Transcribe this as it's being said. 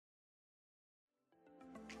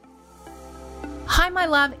my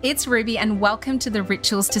love, it's Ruby and welcome to the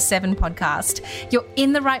Rituals to Seven podcast. You're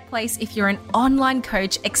in the right place if you're an online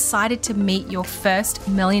coach excited to meet your first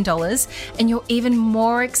 $1 million, and you're even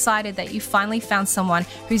more excited that you finally found someone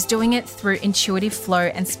who's doing it through intuitive flow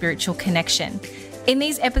and spiritual connection. In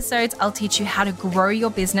these episodes, I'll teach you how to grow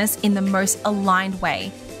your business in the most aligned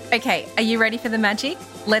way. Okay, are you ready for the magic?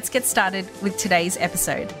 Let's get started with today's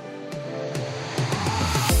episode.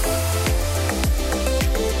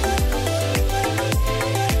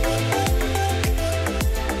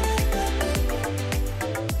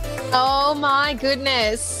 Oh my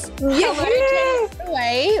goodness. Yes. Hello,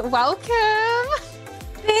 Jenny. Welcome.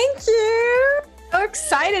 Thank you. So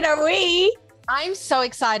excited are we? I'm so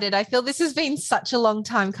excited. I feel this has been such a long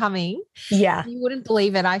time coming. Yeah. You wouldn't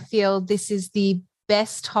believe it. I feel this is the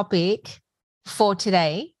best topic for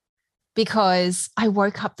today because I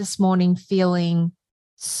woke up this morning feeling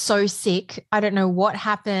so sick. I don't know what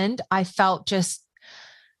happened. I felt just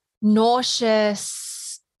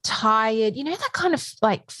nauseous, tired, you know, that kind of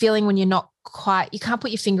like feeling when you're not quite, you can't put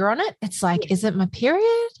your finger on it. It's like, is it my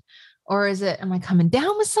period or is it, am I coming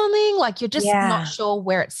down with something? Like you're just not sure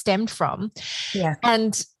where it stemmed from. Yeah.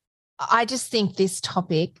 And I just think this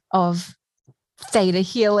topic of theta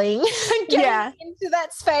healing, getting into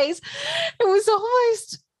that space, it was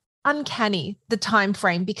almost uncanny, the time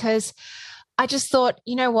frame, because I just thought,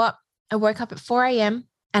 you know what? I woke up at 4 a.m.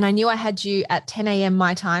 and I knew I had you at 10 a.m.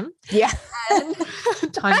 my time. Yeah. And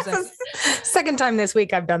time zone. Second time this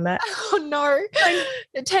week I've done that. Oh no.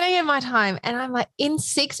 10 a.m. my time. And I'm like, in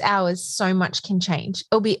 6 hours, so much can change.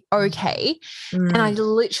 It'll be okay. And I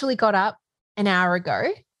literally got up an hour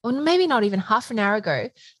ago, or maybe not even half an hour ago,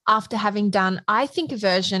 after having done, I think, a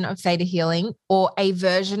version of theta healing or a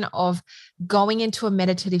version of going into a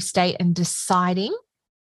meditative state and deciding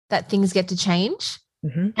that things get to change.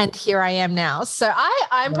 Mm-hmm. And here I am now. So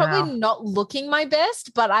I'm probably not looking my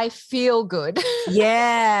best, but I feel good.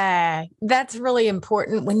 Yeah, that's really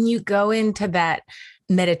important. When you go into that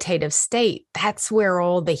meditative state, that's where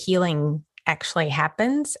all the healing actually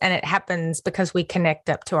happens. And it happens because we connect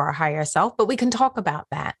up to our higher self, but we can talk about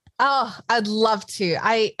that. Oh, I'd love to.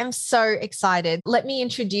 I am so excited. Let me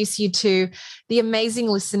introduce you to the amazing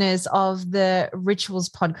listeners of the Rituals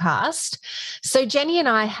podcast. So Jenny and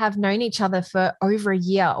I have known each other for over a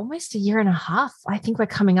year, almost a year and a half. I think we're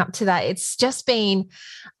coming up to that. It's just been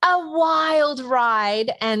a wild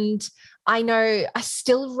ride. And I know I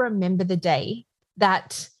still remember the day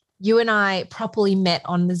that you and I properly met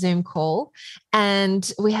on the Zoom call,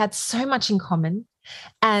 and we had so much in common.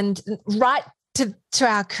 And right to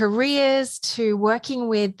our careers, to working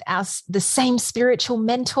with the same spiritual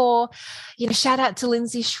mentor, you know, shout out to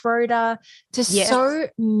Lindsay Schroeder, to so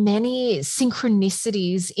many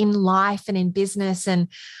synchronicities in life and in business. And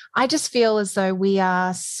I just feel as though we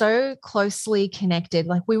are so closely connected,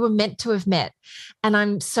 like we were meant to have met. And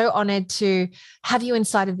I'm so honored to have you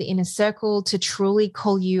inside of the inner circle, to truly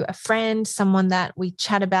call you a friend, someone that we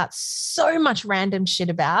chat about so much random shit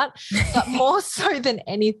about, but more so than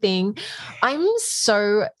anything,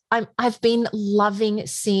 I've been loving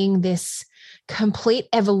seeing this complete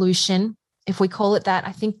evolution, if we call it that.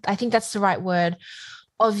 I think that's the right word,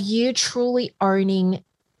 of you truly owning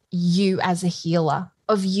you as a healer,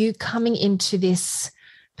 of you coming into this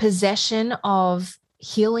possession of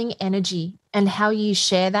healing energy and how you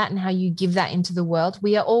share that and how you give that into the world.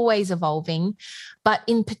 We are always evolving, but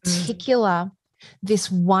in particular,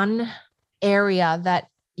 this one area that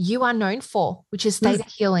you are known for, which is theta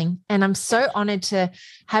healing. And I'm so honored to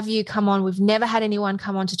have you come on. We've never had anyone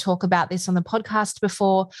come on to talk about this on the podcast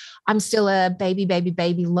before. I'm still a baby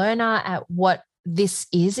learner at what this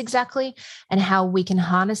is exactly and how we can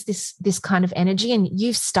harness this kind of energy. And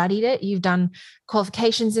you've studied it, you've done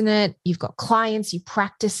qualifications in it, you've got clients, you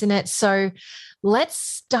practice in it. So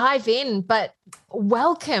let's dive in, but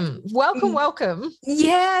welcome.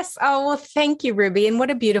 Yes. Oh, well, thank you, Ruby. And what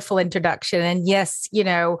a beautiful introduction. And yes, you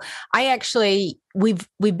know, we've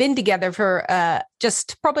been together for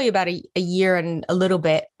just probably about a year and a little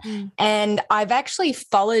bit. And I've actually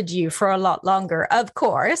followed you for a lot longer. Of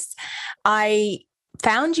course, I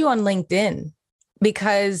found you on LinkedIn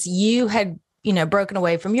because you had, you know, broken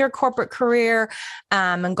away from your corporate career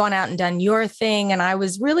and gone out and done your thing. And I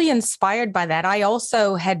was really inspired by that. I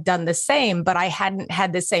also had done the same, but I hadn't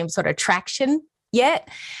had the same sort of traction yet.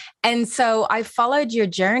 And so I followed your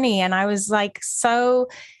journey and I was like so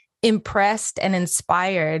impressed and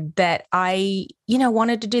inspired that I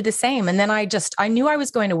wanted to do the same. And then I knew I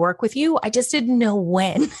was going to work with you. I just didn't know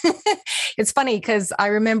when. It's funny because I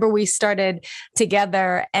remember we started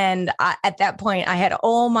together, and at that point I had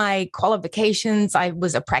all my qualifications. I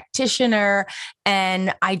was a practitioner,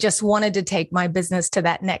 and I just wanted to take my business to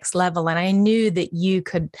that next level. And I knew that you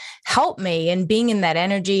could help me, and being in that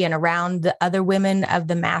energy and around the other women of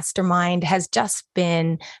the mastermind has just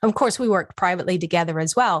been, of course, we worked privately together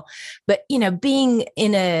as well, but, being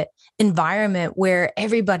in a environment where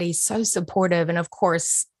everybody's so supportive and of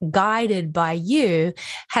course guided by you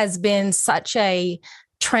has been such a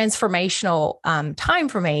transformational time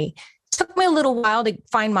for me. It took me a little while to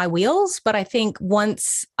find my wheels, but I think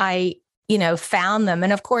once I found them,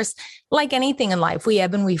 and of course, like anything in life, we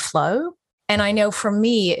ebb and we flow. And I know for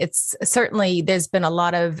me, it's certainly, there's been a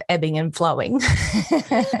lot of ebbing and flowing.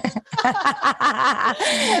 I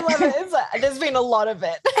love it. There's been a lot of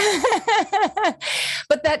it.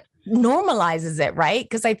 But that normalizes it, right?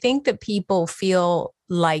 Because I think that people feel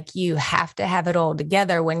like you have to have it all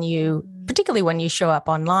together particularly when you show up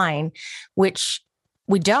online, which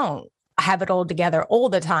we don't have it all together all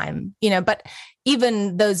the time, but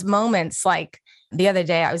even those moments, like the other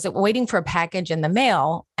day, I was waiting for a package in the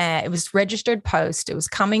mail. It was registered post. It was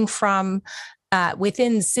coming from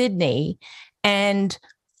within Sydney, and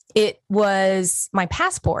it was my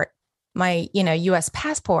passport, my U.S.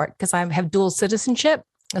 passport, because I have dual citizenship,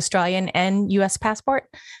 Australian and U.S. passport.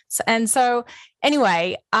 So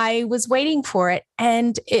anyway, I was waiting for it,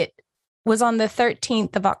 and it was on the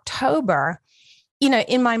 13th of October.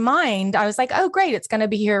 In my mind, I was like, oh, great, it's going to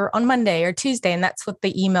be here on Monday or Tuesday. And that's what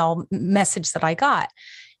the email message that I got.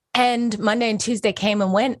 And Monday and Tuesday came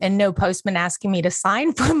and went, and no postman asking me to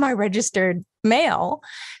sign for my registered mail.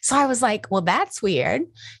 So I was like, well, that's weird,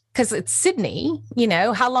 because it's Sydney.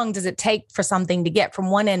 How long does it take for something to get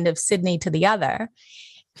from one end of Sydney to the other?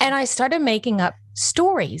 And I started making up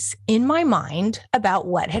stories in my mind about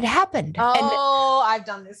what had happened. Oh, I've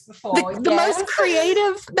done this before. The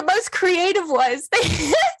most creative was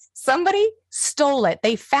somebody stole it.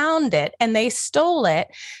 They found it and they stole it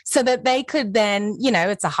so that they could then,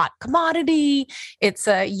 it's a hot commodity. It's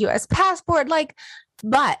a US passport.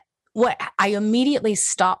 But what I immediately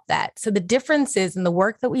stopped that. So the difference is in the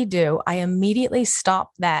work that we do, I immediately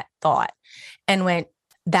stopped that thought and went,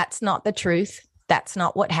 that's not the truth. That's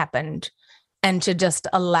not what happened. And to just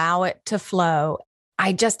allow it to flow.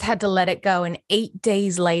 I just had to let it go. And 8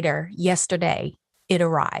 days later, yesterday, it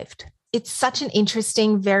arrived. It's such an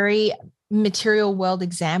interesting, very material world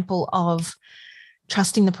example of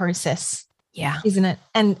trusting the process. Yeah. Isn't it?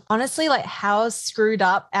 And honestly, how screwed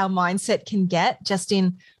up our mindset can get just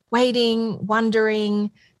in waiting,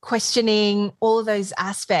 wondering, questioning, all of those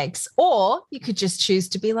aspects. Or you could just choose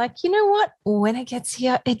to be like, you know what? When it gets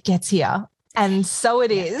here, it gets here. And so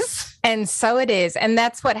it is. And so it is. And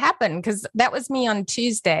that's what happened, because that was me on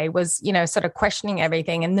Tuesday, was, sort of questioning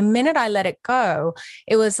everything. And the minute I let it go,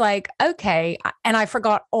 it was like, okay. And I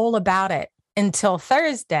forgot all about it until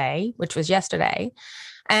Thursday, which was yesterday.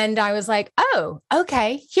 And I was like, oh,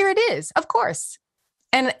 okay, here it is. Of course.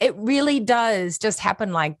 And it really does just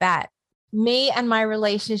happen like that. Me and my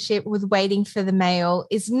relationship with waiting for the mail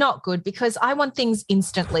is not good, because I want things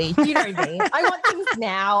instantly. You know me. I want things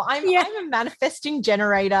now. I'm a manifesting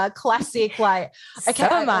generator, classic. I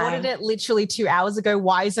ordered it literally 2 hours ago.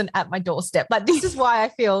 Why isn't it at my doorstep? This is why I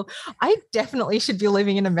feel I definitely should be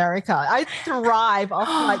living in America. I thrive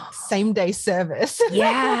off same day service.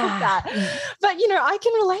 Yeah. But, I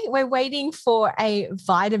can relate. We're waiting for a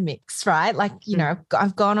Vitamix, right?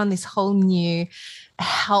 I've gone on this whole new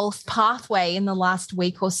health pathway in the last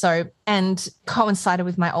week or so, and coincided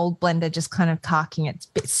with my old blender just kind of carking.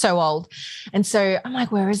 It's so old. And so I'm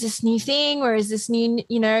like, where is this new thing? Where is this new,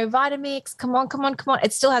 Vitamix? Come on.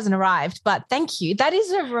 It still hasn't arrived, but thank you. That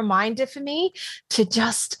is a reminder for me to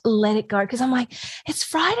just let it go. Cause I'm like, it's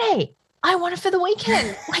Friday. I want it for the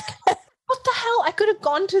weekend. What the hell? I could have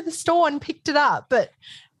gone to the store and picked it up. But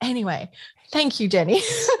anyway, thank you, Jenny.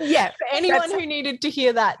 Yeah. For anyone who needed to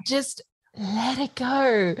hear that, just let it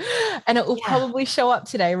go, and it will probably show up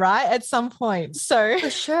today, right? At some point. So for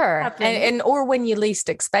sure. And or when you least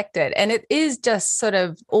expect it. And it is just sort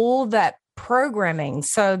of all that programming.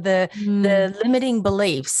 So the limiting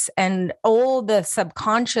beliefs and all the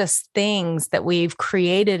subconscious things that we've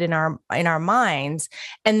created in our minds,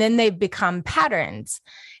 and then they've become patterns.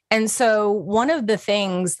 And so one of the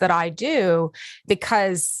things that I do,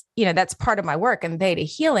 because, that's part of my work in Theta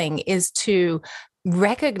Healing, is to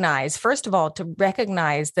recognize, first of all, to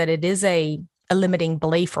recognize that it is a limiting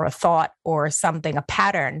belief or a thought or something, a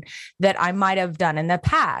pattern that I might have done in the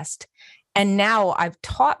past. And now I've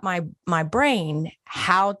taught my brain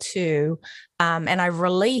how to, and I've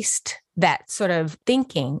released that sort of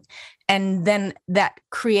thinking. And then that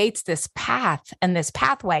creates this path and this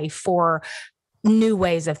pathway for new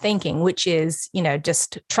ways of thinking, which is,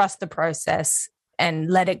 just trust the process and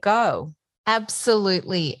let it go.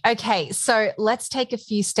 Absolutely. Okay. So let's take a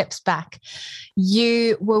few steps back.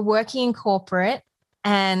 You were working in corporate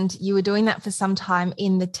and you were doing that for some time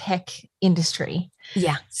in the tech industry.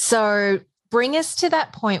 Yeah. So bring us to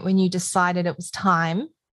that point when you decided it was time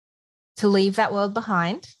to leave that world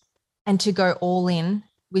behind and to go all in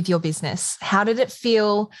with your business. How did it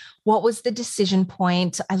feel? What was the decision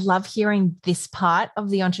point? I love hearing this part of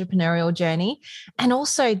the entrepreneurial journey. And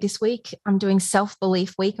also this week, I'm doing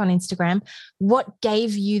self-belief week on Instagram. What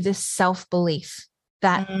gave you the self-belief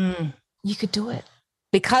that you could do it?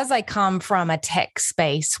 Because I come from a tech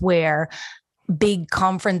space where big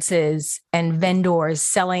conferences and vendors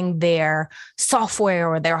selling their software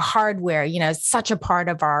or their hardware, it's such a part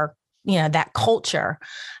of our, that culture.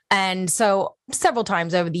 And so several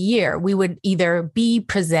times over the year, we would either be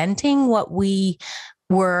presenting what we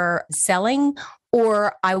were selling,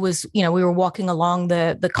 or we were walking along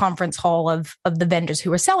the conference hall of the vendors who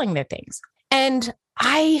were selling their things. And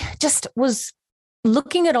I just was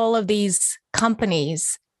looking at all of these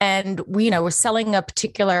companies, and we, were selling a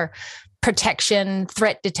particular protection,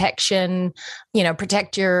 threat detection,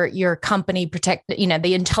 protect your company, protect,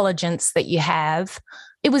 the intelligence that you have.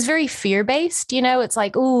 It was very fear-based, it's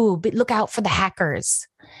like, ooh, but look out for the hackers.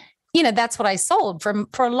 That's what I sold for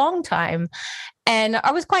a long time. And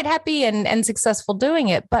I was quite happy and successful doing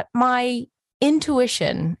it. But my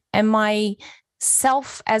intuition and my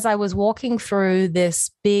self, as I was walking through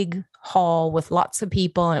this big hall with lots of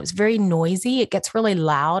people, and it was very noisy. It gets really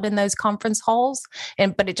loud in those conference halls,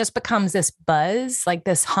 but it just becomes this buzz, like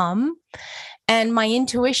this hum. And my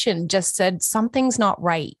intuition just said, something's not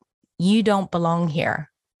right. You don't belong here.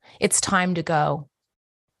 It's time to go.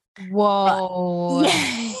 Whoa.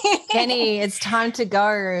 Penny, it's time to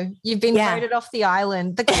go. You've been voted off the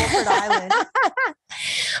island, the corporate island.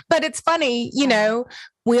 But it's funny,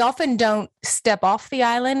 we often don't step off the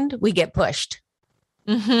island. We get pushed.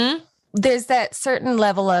 Mm-hmm. There's that certain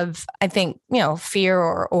level of, I think, fear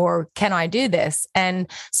or can I do this? And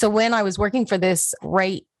so when I was working for this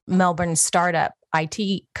great Melbourne startup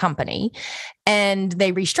IT company, and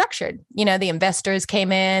they restructured, the investors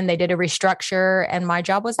came in, they did a restructure, and my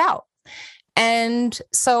job was out. And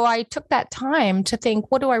so I took that time to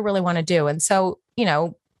think, what do I really want to do? And so,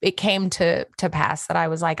 it came to pass that I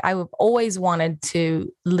was like, I've always wanted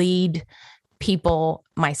to lead people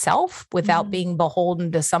myself without being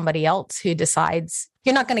beholden to somebody else who decides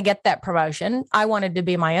you're not going to get that promotion. I wanted to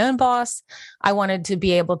be my own boss. I wanted to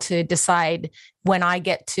be able to decide when I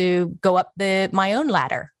get to go up my own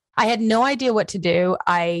ladder. I had no idea what to do.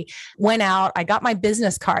 I went out, I got my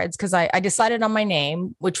business cards because I decided on my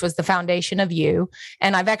name, which was the Foundation of You.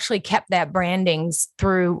 And I've actually kept that branding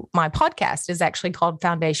through my podcast, is actually called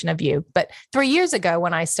Foundation of You. But 3 years ago,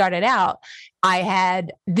 when I started out, I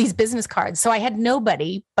had these business cards. So I had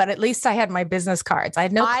nobody, but at least I had my business cards. I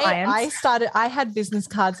had no clients. I had business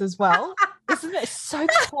cards as well. Isn't it so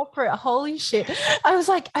corporate? Holy shit. I was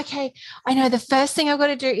like, okay, I know the first thing I've got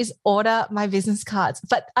to do is order my business cards.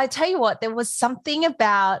 But I tell you what, there was something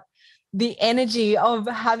about the energy of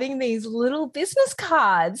having these little business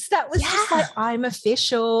cards that was just like, I'm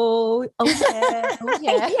official. Oh yeah. Oh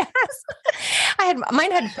yeah. Yes.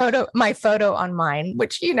 Mine had my photo on mine,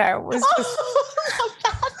 which, was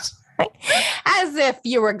just as if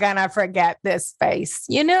you were gonna forget this face,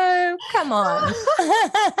 come on.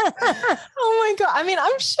 Oh my God. I mean,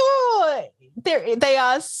 I'm sure they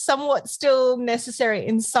are somewhat still necessary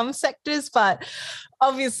in some sectors, but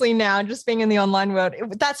obviously now just being in the online world,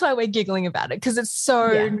 that's why we're giggling about it, because it's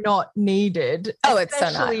so not needed. Oh, it's so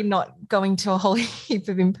not going to a whole heap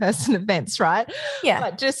of in-person events, right? Yeah.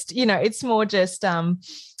 But just, it's more just,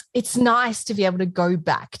 it's nice to be able to go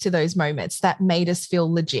back to those moments that made us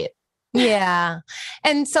feel legit. Yeah.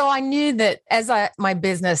 And so I knew that as my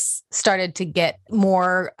business started to get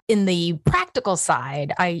more in the practical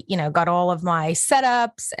side, I, got all of my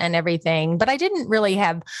setups and everything, but I didn't really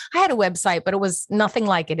I had a website, but it was nothing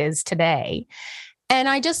like it is today. And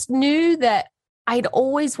I just knew that I'd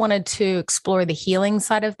always wanted to explore the healing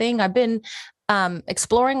side of things. I've been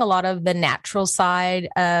exploring a lot of the natural side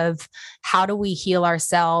of how do we heal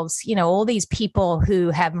ourselves, all these people who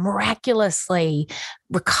have miraculously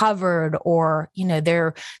recovered, or,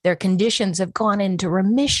 their conditions have gone into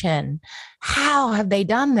remission. How have they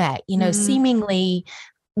done that? Seemingly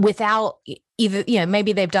without either,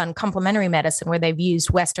 maybe they've done complementary medicine where they've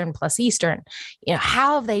used Western plus Eastern.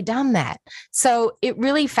 How have they done that? So it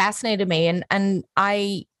really fascinated me. And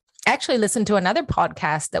I actually listened to another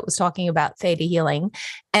podcast that was talking about theta healing,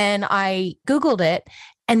 and I Googled it.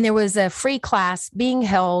 And there was a free class being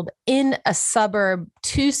held in a suburb,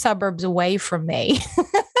 2 suburbs away from me,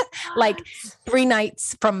 like 3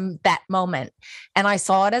 nights from that moment. And I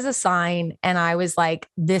saw it as a sign. And I was like,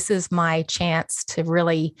 this is my chance to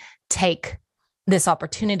really take this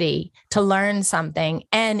opportunity to learn something,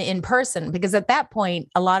 and in person, because at that point,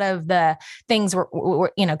 a lot of the things were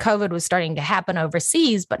COVID was starting to happen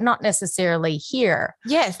overseas, but not necessarily here.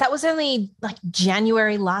 Yes. That was only like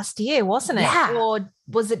January last year, wasn't it? Yeah. Or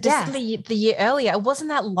was it just the year earlier? It wasn't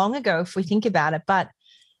that long ago if we think about it, but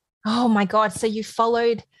oh my God. So you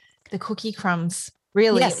followed the cookie crumbs.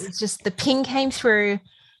 Really? Yes. It was just the ping came through,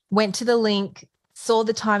 went to the link, saw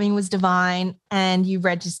the timing was divine, and you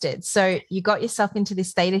registered. So you got yourself into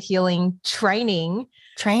this theta healing training.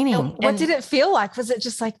 And what did it feel like? Was it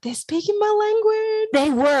just like, they're speaking my language? They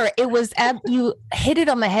were. It was, you hit it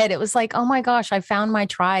on the head. It was like, oh my gosh, I found my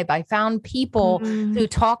tribe. I found people who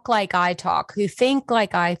talk like I talk, who think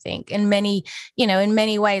like I think. In many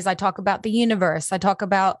ways, I talk about the universe. I talk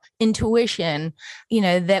about intuition,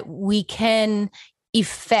 that we can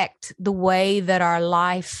affect the way that our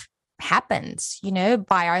life happens,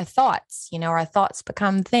 by our thoughts. Our thoughts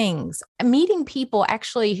become things. Meeting people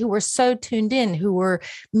actually who were so tuned in, who were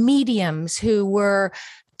mediums, who were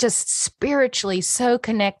just spiritually so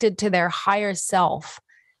connected to their higher self.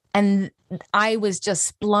 And I was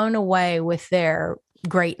just blown away with their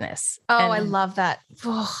greatness. I love that.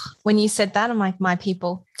 Oh, when you said that, I'm like, my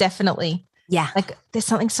people, definitely. Yeah. Like there's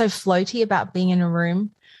something so floaty about being in a room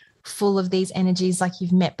full of these energies like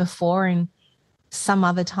you've met before in some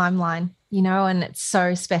other timeline, and it's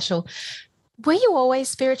so special. Were you always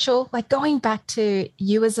spiritual? Like going back to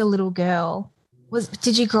you as a little girl,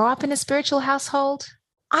 did you grow up in a spiritual household?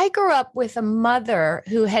 I grew up with a mother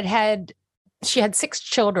who she had 6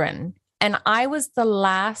 children, and I was the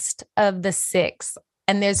last of the 6.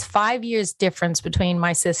 And there's 5 years difference between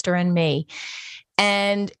my sister and me.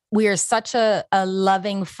 And we are such a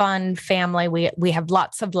loving, fun family. We have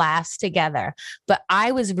lots of laughs together. But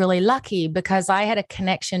I was really lucky because I had a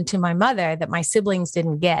connection to my mother that my siblings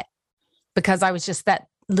didn't get, because I was just that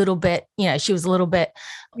little bit, she was a little bit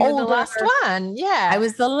older. The last one. Yeah. I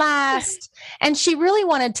was the last. And she really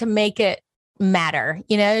wanted to make it matter.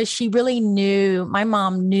 She really knew, my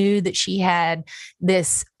mom knew that she had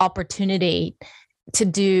this opportunity to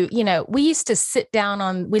do, we used to sit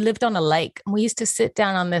down we lived on a lake, and we used to sit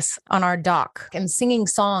down on our dock and singing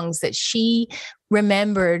songs that she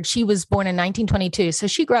remembered. She was born in 1922. So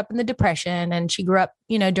she grew up in the Depression, and she grew up,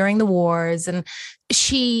 during the wars, and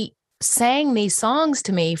she sang these songs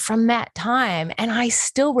to me from that time. And I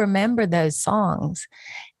still remember those songs.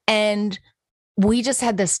 And we just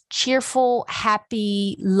had this cheerful,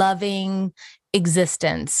 happy, loving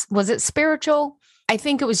existence. Was it spiritual? I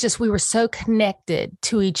think it was just, we were so connected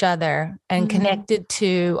to each other and connected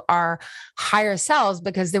to our higher selves,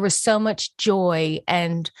 because there was so much joy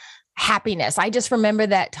and happiness. I just remember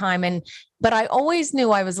that time. But I always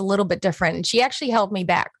knew I was a little bit different. And she actually held me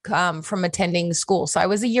back from attending school. So I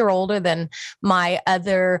was a year older than my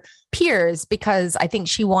other peers, because I think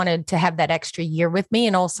she wanted to have that extra year with me.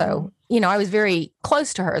 And also, I was very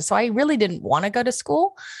close to her. So I really didn't want to go to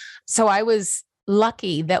school. So I was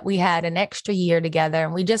lucky that we had an extra year together,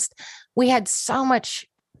 and we had so much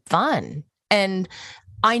fun. And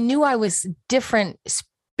I knew I was different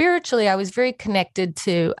spiritually. I was very connected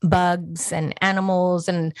to bugs and animals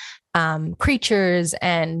and creatures.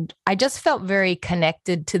 And I just felt very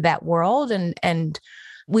connected to that world. And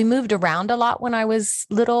we moved around a lot when I was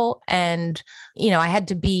little, and, I had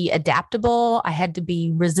to be adaptable. I had to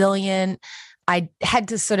be resilient. I had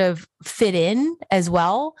to sort of fit in as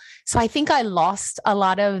well. So I think I lost a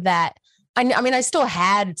lot of that. I mean, I still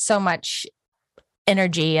had so much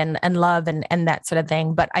energy and love and that sort of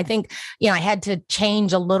thing. But I think, I had to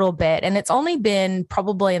change a little bit. And it's only been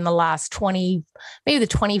probably in the last 20, maybe the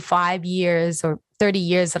 25 years or 30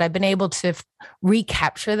 years that I've been able to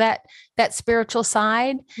recapture that spiritual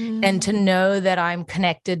side and to know that I'm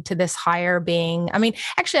connected to this higher being. I mean,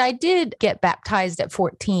 actually, I did get baptized at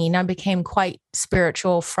 14. I became quite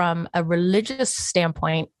spiritual from a religious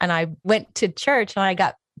standpoint. And I went to church and I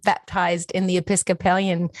got baptized in the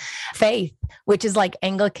Episcopalian faith, which is like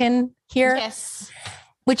Anglican here. Yes.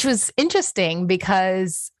 which was interesting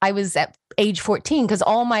because I was at age 14 because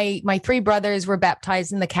all my three brothers were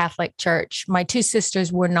baptized in the Catholic Church. My two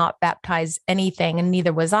sisters were not baptized anything, and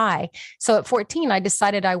neither was I. So at 14, I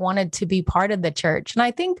decided I wanted to be part of the church. And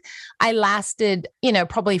I think I lasted,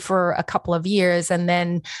 probably for a couple of years. And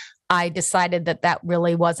then I decided that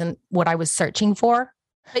really wasn't what I was searching for.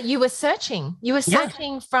 But you were searching. You were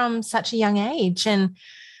searching from such a young age. And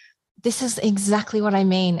this is exactly what I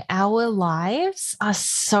mean. Our lives are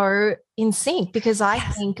so in sync because I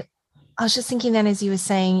was just thinking then as you were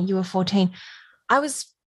saying you were 14, I was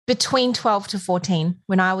between 12 to 14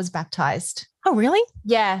 when I was baptized. Oh, really?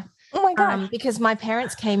 Yeah. Oh my God. Because my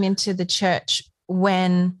parents came into the church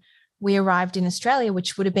when we arrived in Australia,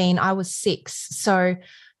 which would have been, I was 6. So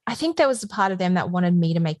I think there was a part of them that wanted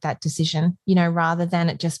me to make that decision, rather than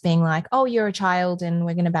it just being like, oh, you're a child and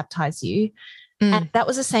we're going to baptize you. And that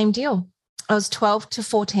was the same deal. I was 12 to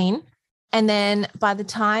 14. And then by the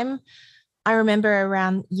time I remember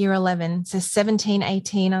around year 11, so 17,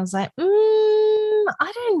 18, I was like,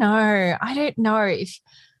 I don't know. I don't know if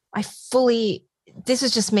I this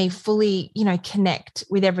was just me fully, connect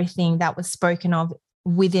with everything that was spoken of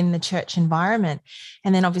within the church environment.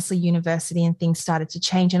 And then obviously university and things started to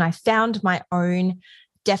change. And I found my own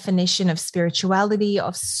definition of spirituality,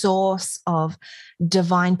 of source, of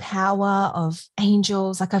divine power, of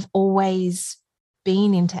angels. Like I've always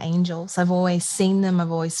been into angels. I've always seen them.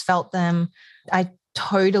 I've always felt them. I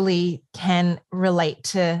totally can relate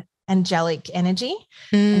to angelic energy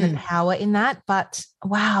and the power in that. But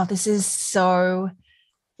wow, this is so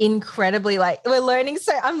incredibly I'm learning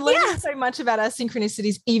so much about our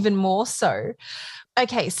synchronicities, even more so.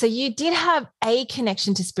 Okay, so you did have a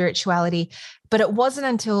connection to spirituality, but it wasn't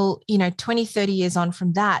until, 20, 30 years on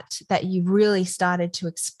from that you really started to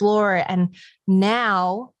explore it. And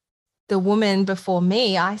now the woman before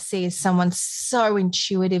me, I see as someone so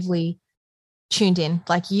intuitively tuned in.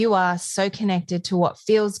 Like you are so connected to what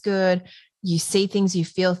feels good. You see things, you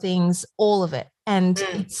feel things, all of it. And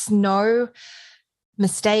it's no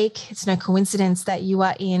mistake. It's no coincidence that you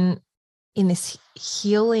are in this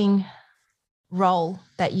healing role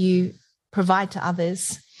that you provide to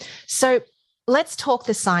others. So let's talk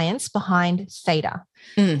the science behind theta,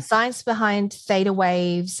 science behind theta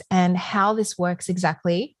waves and how this works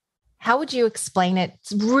exactly. How would you explain it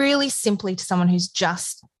really simply to someone who's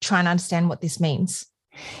just trying to understand what this means?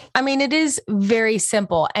 I mean, it is very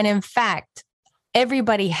simple. And in fact,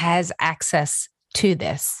 everybody has access to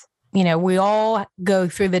this. We all go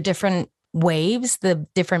through the different waves, the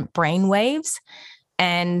different brain waves.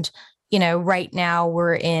 And, right now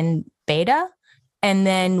we're in beta, and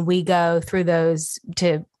then we go through those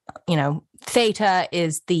to, theta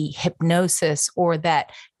is the hypnosis or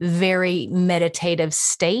that very meditative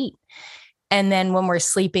state. And then when we're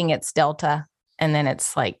sleeping, it's delta. And then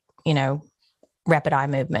it's like, rapid eye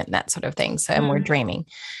movement and that sort of thing. So, and we're dreaming.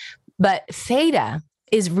 But theta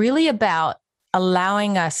is really about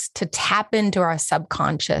allowing us to tap into our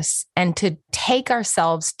subconscious and to take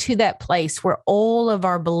ourselves to that place where all of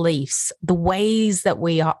our beliefs, the ways that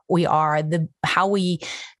we are, how we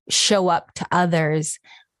show up to others,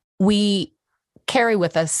 we carry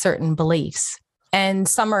with us certain beliefs. And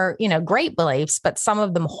some are, great beliefs, but some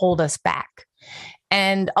of them hold us back.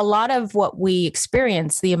 And a lot of what we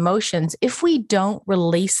experience, the emotions, if we don't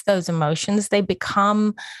release those emotions, they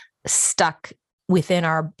become stuck within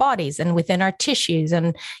our bodies and within our tissues.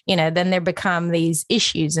 And, then there become these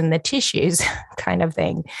issues in the tissues kind of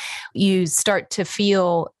thing. You start to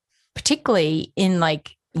feel, particularly in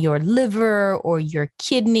like your liver or your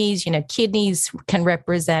kidneys, kidneys can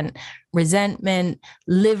represent resentment,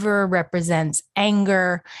 liver represents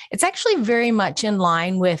anger. It's actually very much in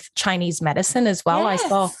line with Chinese medicine as well.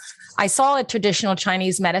 Yes. I saw a traditional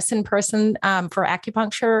Chinese medicine person for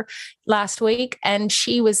acupuncture last week, and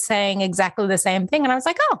she was saying exactly the same thing. And I was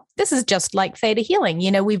like, oh, this is just like theta healing.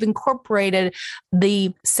 We've incorporated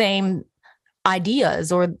the same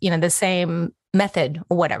ideas or, the same method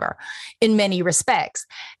or whatever in many respects.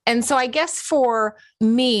 And so I guess for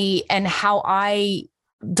me and how I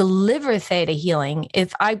deliver theta healing,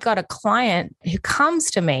 if I've got a client who comes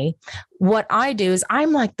to me, what I do is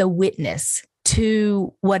I'm like the witness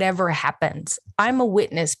to whatever happens. I'm a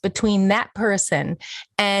witness between that person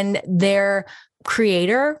and their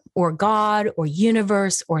creator or God or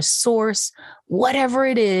universe or source, whatever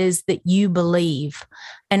it is that you believe.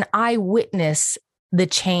 And I witness the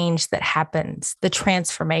change that happens, the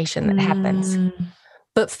transformation that happens.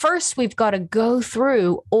 But first, we've got to go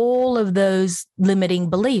through all of those limiting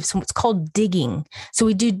beliefs, what's called digging. So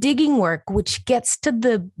we do digging work, which gets to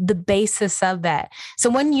the basis of that. So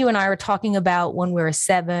when you and I were talking about when we were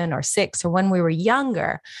 7 or 6 or when we were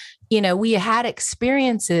younger, we had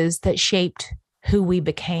experiences that shaped who we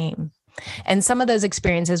became. And some of those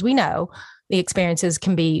experiences, we know the experiences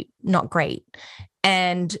can be not great.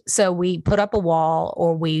 And so we put up a wall,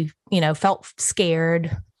 or we, felt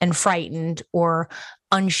scared and frightened or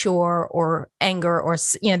unsure or anger, or,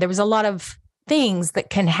 there was a lot of things that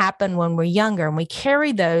can happen when we're younger, and we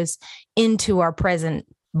carry those into our present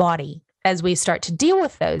body. As we start to deal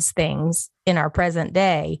with those things in our present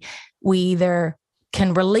day, we either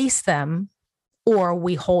can release them or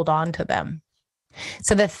we hold on to them.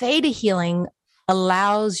 So the theta healing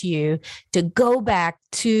allows you to go back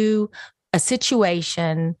to a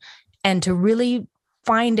situation and to really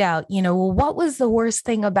find out, what was the worst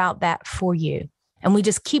thing about that for you? And we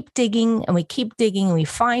just keep digging and we keep digging and we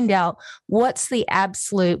find out what's the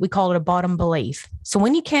absolute, we call it a bottom belief. So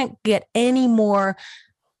when you can't get any more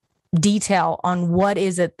detail on what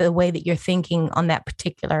is it, the way that you're thinking on that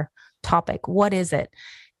particular topic, what is it?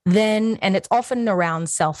 Then, and it's often around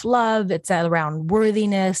self-love, it's around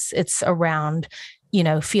worthiness, it's around,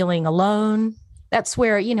 feeling alone. That's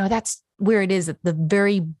where it is at the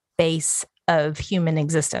very base of human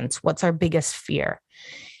existence. What's our biggest fear?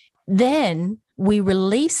 Then we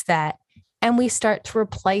release that and we start to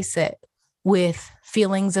replace it with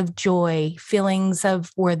feelings of joy, feelings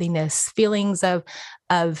of worthiness, feelings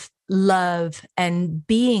of love and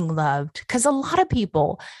being loved. Because a lot of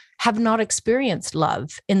people have not experienced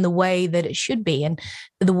love in the way that it should be, and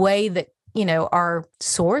the way that, our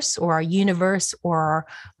source or our universe or our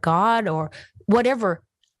God or whatever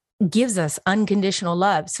gives us unconditional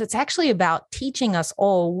love. So it's actually about teaching us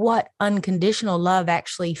all what unconditional love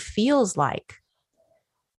actually feels like.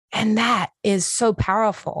 And that is so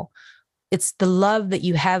powerful. It's the love that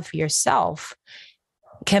you have for yourself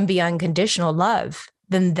can be unconditional love.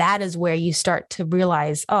 Then that is where you start to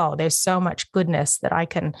realize, oh, there's so much goodness that I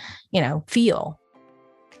can, feel.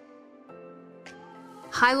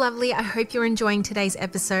 Hi, lovely. I hope you're enjoying today's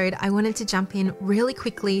episode. I wanted to jump in really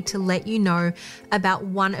quickly to let you know about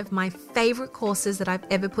one of my favorite courses that I've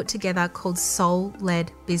ever put together called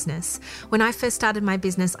Soul-Led Business. When I first started my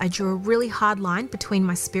business, I drew a really hard line between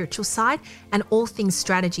my spiritual side and all things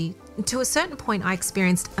strategy. To a certain point, I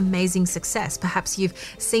experienced amazing success. Perhaps you've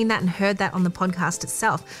seen that and heard that on the podcast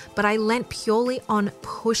itself, but I lent purely on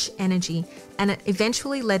push energy, and it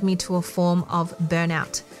eventually led me to a form of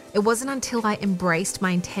burnout. It wasn't until I embraced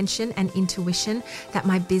my intention and intuition that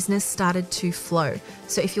my business started to flow.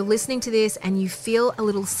 So if you're listening to this and you feel a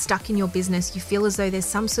little stuck in your business, you feel as though there's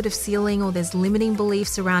some sort of ceiling or there's limiting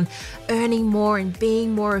beliefs around earning more and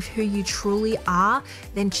being more of who you truly are,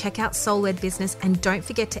 then check out Soul-Led Business, and don't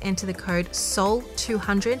forget to enter the code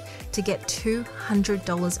SOUL200 to get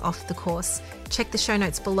 $200 off the course. Check the show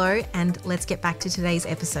notes below, and let's get back to today's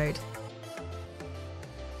episode.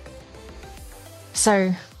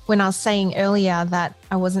 So when I was saying earlier that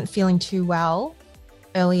I wasn't feeling too well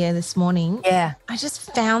earlier this morning, I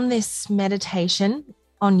just found this meditation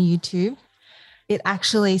on YouTube. It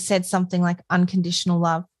actually said something like unconditional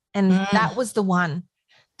love. And that was the one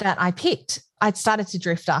that I picked. I'd started to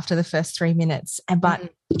drift after the first 3 minutes.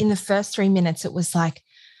 But in the first 3 minutes, it was like,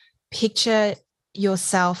 picture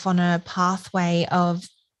yourself on a pathway of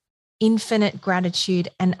infinite gratitude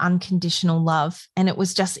and unconditional love. And it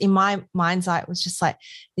was just, in my mind's eye, it was just like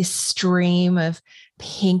this stream of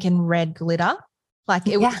pink and red glitter. Like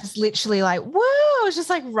it was just literally like, whoa, I was just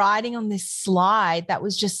like riding on this slide that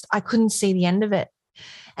was just, I couldn't see the end of it.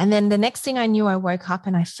 And then the next thing I knew, I woke up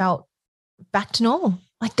and I felt back to normal.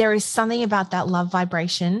 Like there is something about that love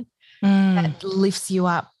vibration that lifts you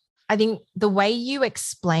up. I think the way you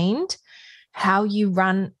explained how you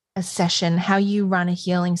run a session, how you run a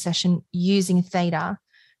healing session using theta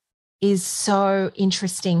is so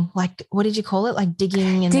interesting. Like, what did you call it? Like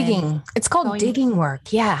digging. It's called digging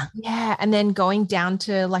work. Yeah. Yeah. And then going down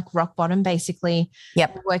to like rock bottom, basically.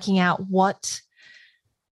 Yep. Working out what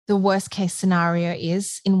the worst case scenario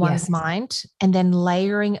is in one's mind, and then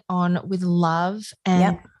layering on with love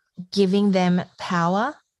and giving them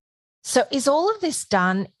power. So is all of this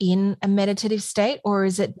done in a meditative state, or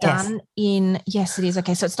is it done in, yes, it is.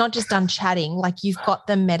 Okay. So it's not just done chatting, like you've got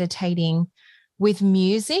them meditating with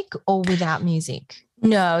music or without music?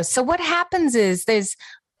 No. So what happens is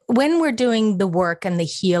when we're doing the work and the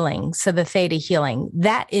healing, so the theta healing,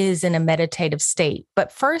 that is in a meditative state.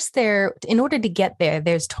 But first in order to get there,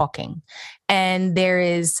 there's talking, and there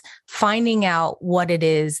is finding out what it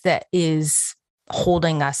is that is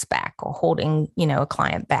holding us back or holding, a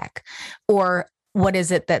client back? Or what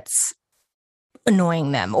is it that's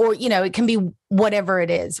annoying them? Or, it can be whatever it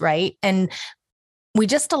is, right? And we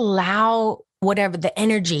just allow whatever the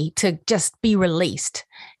energy to just be released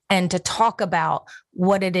and to talk about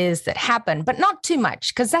what it is that happened, but not too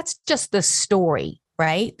much, because that's just the story,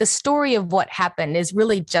 right? The story of what happened is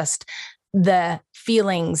really just the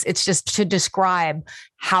feelings. It's just to describe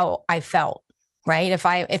how I felt, right? If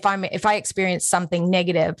I experience something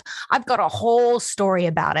negative, I've got a whole story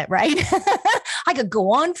about it, right? I could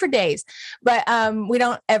go on for days, but we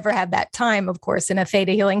don't ever have that time, of course, in a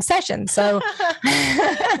theta healing session. So,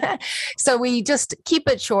 so we just keep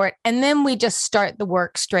it short, and then we just start the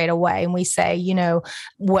work straight away. And we say,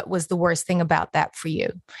 what was the worst thing about that for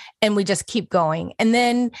you? And we just keep going. And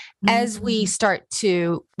then as we start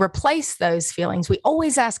to replace those feelings, we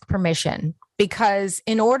always ask permission. Because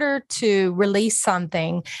in order to release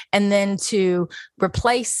something and then to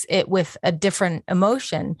replace it with a different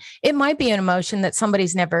emotion, it might be an emotion that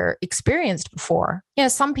somebody's never experienced before.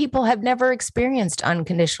 Some people have never experienced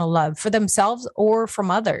unconditional love for themselves or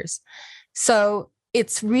from others. So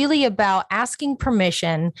it's really about asking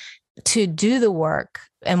permission to do the work.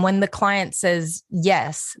 And when the client says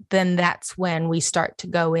yes, then that's when we start to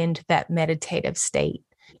go into that meditative state.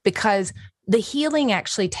 Because the healing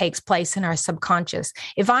actually takes place in our subconscious.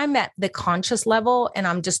 If I'm at the conscious level and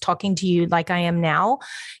I'm just talking to you like I am now,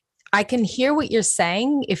 I can hear what you're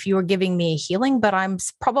saying if you're giving me a healing, but I'm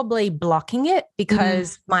probably blocking it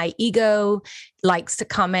because my ego likes to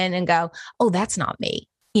come in and go, oh, that's not me.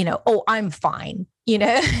 Oh, I'm fine.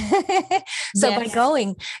 So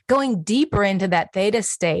by going deeper into that theta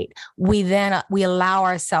state, we allow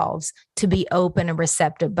ourselves to be open and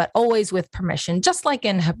receptive, but always with permission. Just like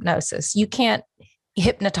in hypnosis, you can't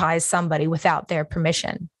hypnotize somebody without their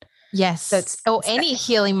permission. Yes. So any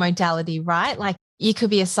healing modality, right? Like you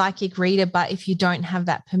could be a psychic reader, but if you don't have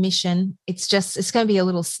that permission, it's going to be a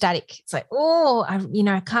little static. It's like,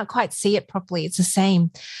 I can't quite see it properly. It's the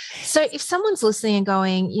same. So if someone's listening and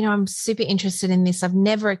going, I'm super interested in this, I've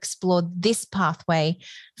never explored this pathway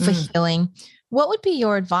for healing, what would be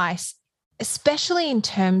your advice, especially in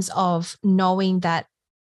terms of knowing that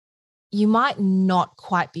you might not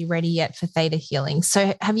quite be ready yet for theta healing?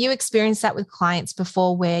 So have you experienced that with clients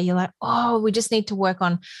before where you're like, we just need to work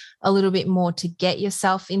on a little bit more to get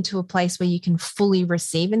yourself into a place where you can fully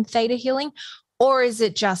receive in theta healing? Or is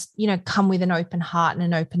it just, come with an open heart and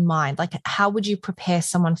an open mind? Like, how would you prepare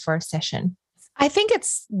someone for a session? I think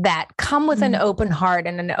it's that come with an open heart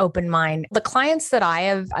and an open mind. The clients that I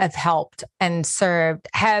have helped and served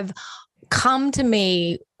have come to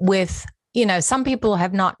me with, some people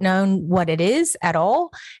have not known what it is at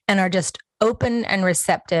all and are just open and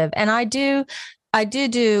receptive. And I do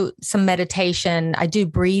some meditation. I do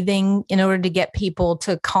breathing in order to get people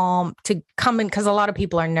to come in, because a lot of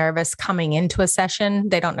people are nervous coming into a session.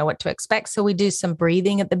 They don't know what to expect. So we do some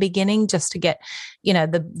breathing at the beginning just to get,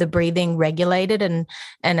 the breathing regulated and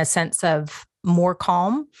a sense of more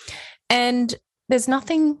calm. And there's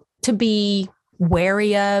nothing to be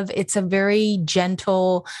wary of. It's a very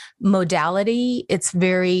gentle modality. It's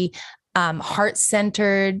very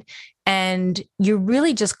heart-centered, and you're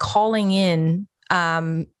really just calling in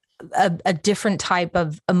a different type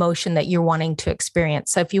of emotion that you're wanting to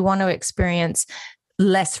experience. So if you want to experience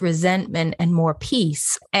less resentment and more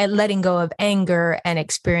peace, and letting go of anger and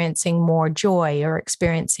experiencing more joy or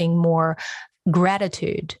experiencing more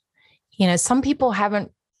gratitude, some people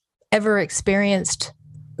haven't ever experienced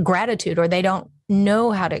gratitude, or they don't know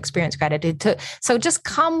how to experience gratitude. So just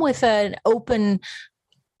come with an open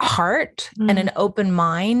heart and an open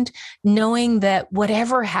mind, knowing that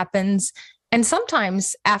whatever happens, and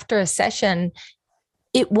sometimes after a session,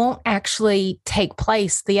 it won't actually take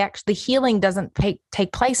place. The healing doesn't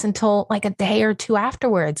take place until like a day or two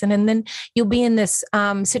afterwards. And then you'll be in this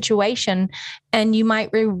situation and you might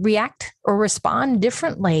react or respond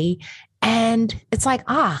differently. And it's like,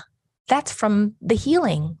 that's from the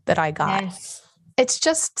healing that I got. Yes. It's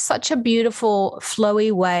just such a beautiful,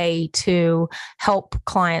 flowy way to help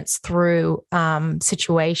clients through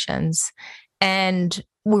situations. And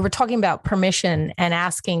we were talking about permission and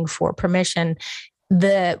asking for permission.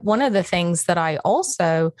 One of the things that I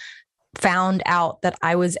also found out that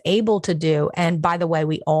I was able to do, and by the way,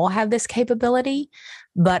 we all have this capability,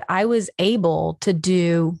 but I was able to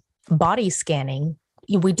do body scanning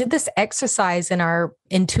we did this exercise in our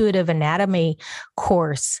intuitive anatomy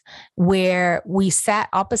course where we sat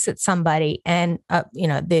opposite somebody and,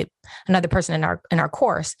 another person in our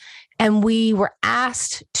course. And we were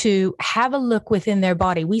asked to have a look within their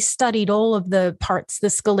body. We studied all of the parts, the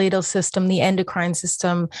skeletal system, the endocrine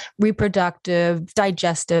system, reproductive,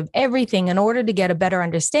 digestive, everything in order to get a better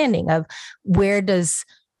understanding of where does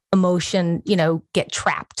emotion, get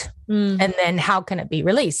trapped and then how can it be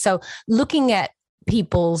released? So looking at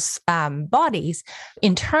people's bodies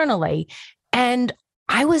internally. And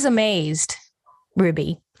I was amazed,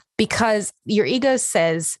 Ruby, because your ego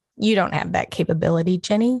says, you don't have that capability,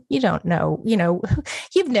 Jenny. You don't know,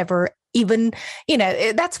 you've never even,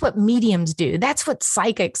 that's what mediums do. That's what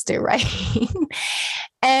psychics do, right?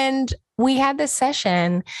 And we had this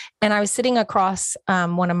session and I was sitting across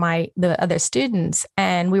one of the other students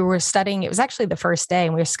and we were studying, it was actually the first day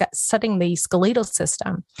and we were studying the skeletal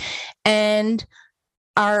system. And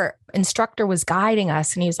our instructor was guiding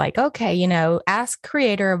us and he's like, okay, ask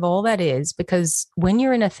creator of all that is, because when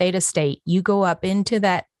you're in a theta state, you go up into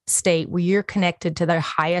that state where you're connected to the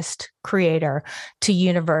highest creator, to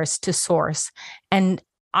universe, to source. And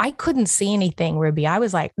I couldn't see anything, Ruby. I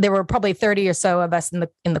was like, there were probably 30 or so of us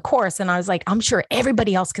in the course. And I was like, I'm sure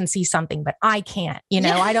everybody else can see something, but I can't,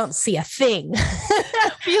 I don't see a thing.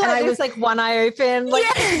 Feel like there's like one eye open, like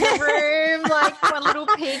in the room, like one little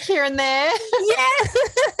peek here and there. Yeah.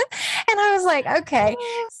 And I was like, okay.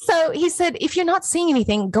 So he said, if you're not seeing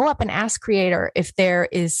anything, go up and ask creator if there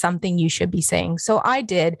is something you should be seeing. So I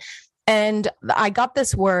did. And I got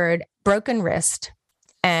this word, broken wrist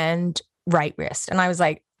and right wrist. And I was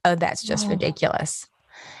like, oh, that's just ridiculous.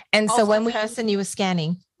 And so when the person you were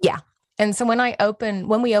scanning. Yeah. And so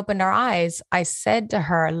when we opened our eyes, I said to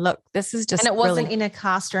her, look, this is just. And it wasn't in a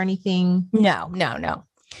cast or anything. No.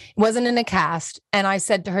 It wasn't in a cast. And I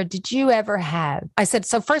said to her, I said,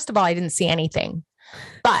 so first of all, I didn't see anything,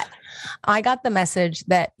 but I got the message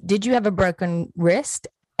that, did you have a broken wrist?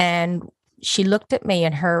 And she looked at me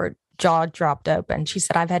and her jaw dropped open. She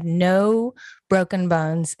said, I've had no broken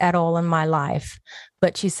bones at all in my life.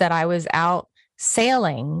 But she said, I was out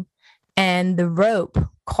sailing and the rope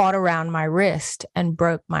caught around my wrist and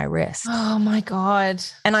broke my wrist. Oh my God.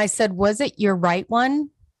 And I said, was it your right one?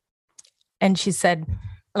 And she said,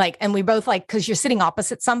 and we both because you're sitting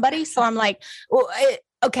opposite somebody. So I'm like, well,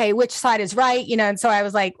 okay, which side is right? And so I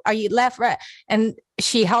was like, are you left, right? And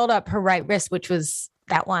she held up her right wrist, which was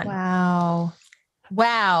that one. Wow.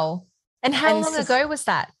 And how long ago was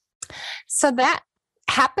that? So that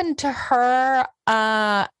happened to her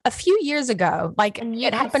a few years ago.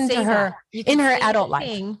 It happened to her in her adult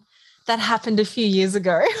life. That happened a few years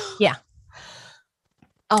ago. Yeah.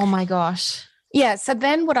 Oh my gosh. Yeah. So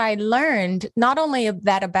then what I learned, not only of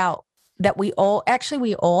that about that we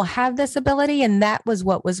all have this ability. And that was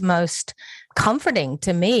what was most comforting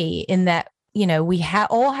to me, in that, we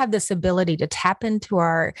all have this ability to tap into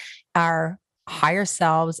our higher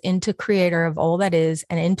selves, into creator of all that is,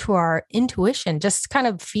 and into our intuition, just kind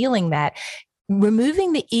of feeling that,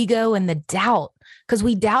 removing the ego and the doubt, because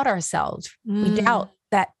we doubt ourselves. We doubt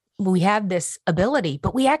that we have this ability,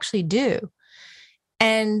 but we actually do.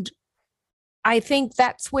 And I think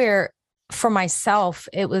that's where, for myself,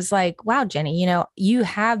 it was like, wow, Jenny, you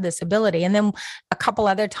have this ability. And then a couple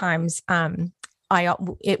other times,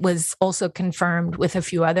 it was also confirmed with a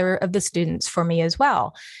few other of the students for me as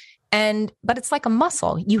well. But it's like a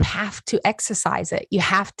muscle. You have to exercise it. You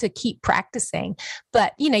have to keep practicing.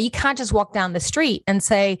 But, you can't just walk down the street and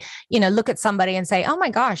say, look at somebody and say, oh my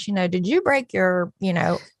gosh, did you break your,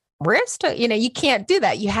 wrist? You can't do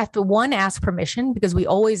that. You have to, one, ask permission, because we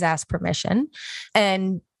always ask permission.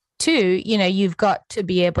 And two, you've got to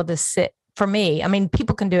be able to sit. For me,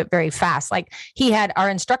 people can do it very fast. Our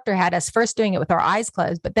instructor had us first doing it with our eyes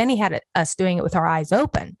closed, but then he had us doing it with our eyes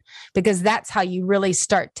open, because that's how you really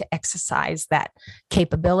start to exercise that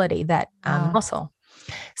capability, that muscle.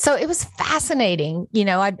 So it was fascinating.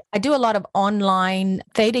 I do a lot of online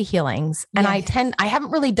theta healings, and I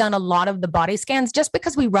haven't really done a lot of the body scans, just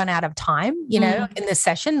because we run out of time, in this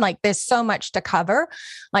session. There's so much to cover.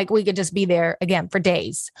 We could just be there again for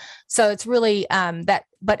days. So it's really that.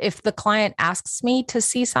 But if the client asks me to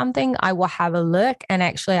see something, I will have a look. And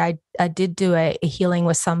actually, I did do a healing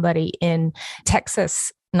with somebody in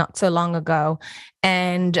Texas not so long ago.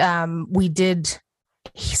 And we did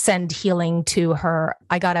send healing to her.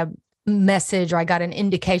 I got a message, or I got an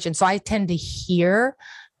indication. So I tend to hear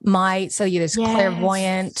there's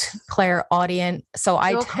clairvoyant, clairaudient.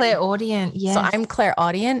 You're clairaudient, yes. So I'm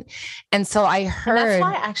clairaudient. And so I heard. And that's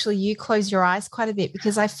why actually you close your eyes quite a bit,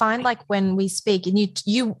 because I find like when we speak, and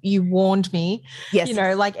you warned me, yes,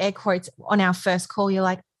 like air quotes on our first call, you're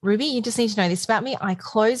like, Ruby, you just need to know this about me. I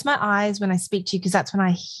close my eyes when I speak to you because that's when I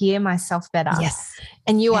hear myself better. Yes.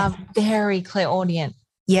 And you are very clairaudient.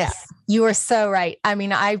 Yes, you are so right. I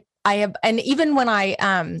mean, I have, and even when I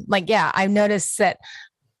I noticed that,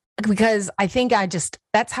 because I think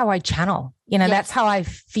that's how I channel, that's how I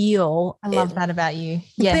feel. I love that about you.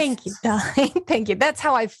 Yes. Thank you, darling. Thank you. That's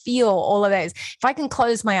how I feel all of those. If I can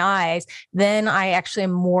close my eyes, then I actually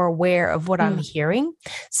am more aware of what I'm hearing.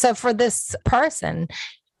 So for this person,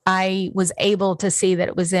 I was able to see that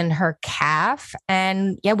it was in her calf.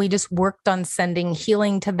 And we just worked on sending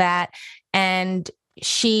healing to that. And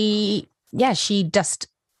she just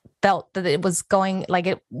felt that it was going, like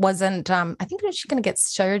it wasn't, I think she's going to get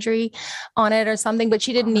surgery on it or something, but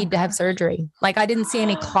she didn't need to have surgery. Like I didn't see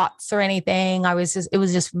any clots or anything.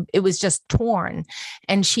 It was just torn.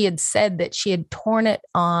 And she had said that she had torn it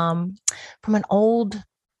from an old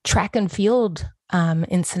track and field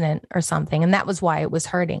incident or something. And that was why it was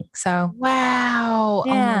hurting. So, wow.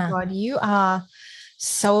 Yeah. Oh my God, you are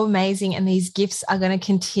so amazing. And these gifts are going to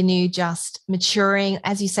continue just maturing.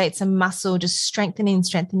 As you say, it's a muscle, just strengthening.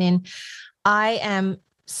 I am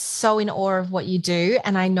so in awe of what you do.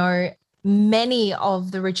 And I know many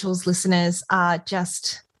of the Rituals listeners are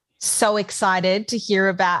just so excited to hear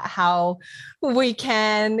about how we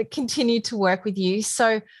can continue to work with you.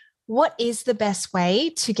 So what is the best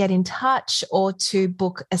way to get in touch or to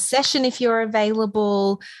book a session if you're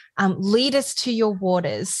available? Lead us to your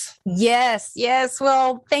waters. Yes.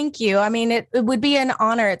 Well, thank you. I mean, it would be an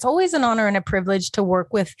honor. It's always an honor and a privilege to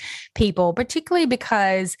work with people, particularly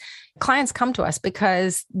because clients come to us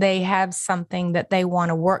because they have something that they want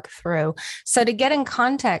to work through. So to get in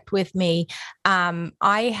contact with me,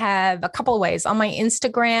 I have a couple of ways. On my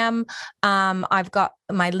Instagram, I've got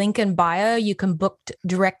my link in bio. You can book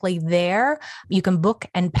directly there. You can book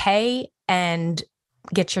and pay and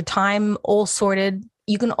get your time all sorted.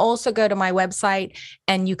 You can also go to my website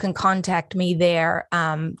and you can contact me there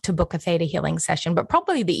to book a theta healing session. But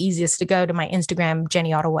probably the easiest to go to my Instagram,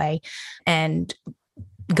 Jenny Ottaway, and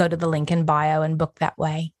go to the link in bio and book that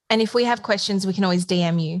way. And if we have questions, we can always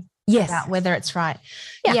DM you. Yes. About whether it's right.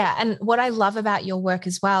 Yeah. And what I love about your work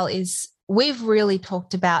as well is we've really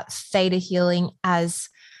talked about theta healing as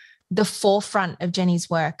the forefront of Jenny's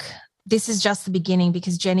work. This is just the beginning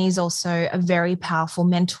because Jenny is also a very powerful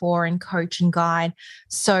mentor and coach and guide.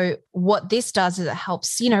 So what this does is it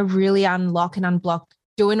helps, really unlock and unblock,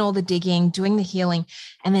 doing all the digging, doing the healing,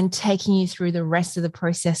 and then taking you through the rest of the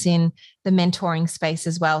process in the mentoring space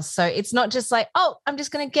as well. So it's not just like, oh, I'm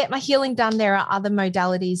just going to get my healing done. There are other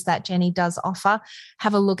modalities that Jenny does offer.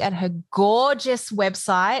 Have a look at her gorgeous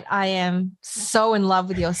website. I am so in love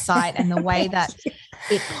with your site and the way that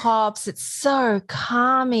it pops. It's so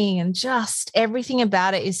calming and just everything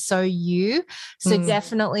about it is so you. So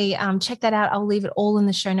definitely check that out. I'll leave it all in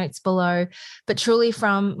the show notes below. But truly,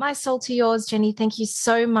 from my soul to yours, Jenny, thank you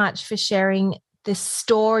so much for sharing the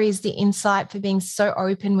stories, the insight, for being so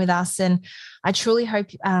open with us. And I truly hope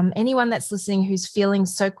anyone that's listening who's feeling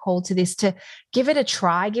so called to this, to give it a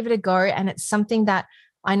try, give it a go. And it's something that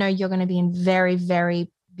I know you're going to be in very, very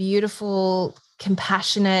beautiful,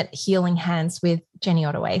 compassionate, healing hands with Jenny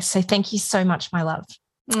Ottaway. So thank you so much, my love.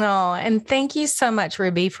 Oh, and thank you so much,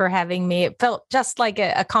 Ruby, for having me. It felt just like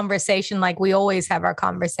a conversation, like we always have our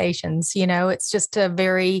conversations. It's just a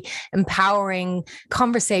very empowering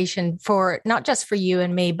conversation for not just for you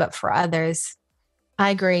and me, but for others.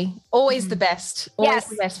 I agree. Always the best. Always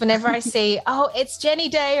the best. Whenever I see, it's Jenny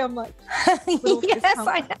Day, I'm like, yes,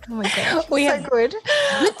 I know. Oh my gosh. We so good.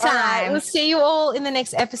 Good time. Right, we'll see you all in the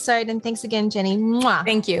next episode. And thanks again, Jenny. Mwah.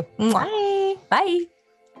 Thank you. Bye. Bye.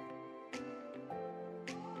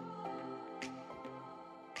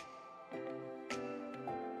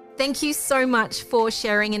 Thank you so much for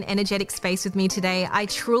sharing an energetic space with me today. I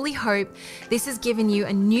truly hope this has given you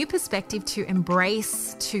a new perspective to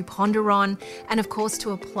embrace, to ponder on, and of course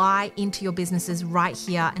to apply into your businesses right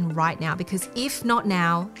here and right now, because if not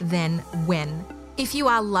now, then when? If you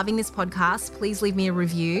are loving this podcast, please leave me a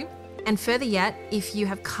review. And further yet, if you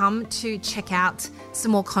have come to check out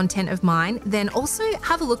some more content of mine, then also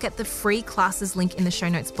have a look at the free classes link in the show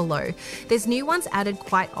notes below. There's new ones added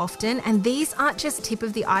quite often, and these aren't just tip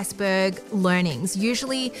of the iceberg learnings.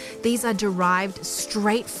 Usually these are derived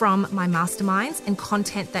straight from my masterminds and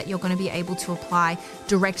content that you're going to be able to apply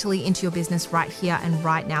directly into your business right here and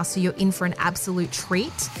right now. So you're in for an absolute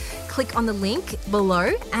treat. Click on the link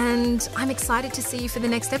below, and I'm excited to see you for the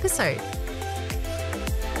next episode.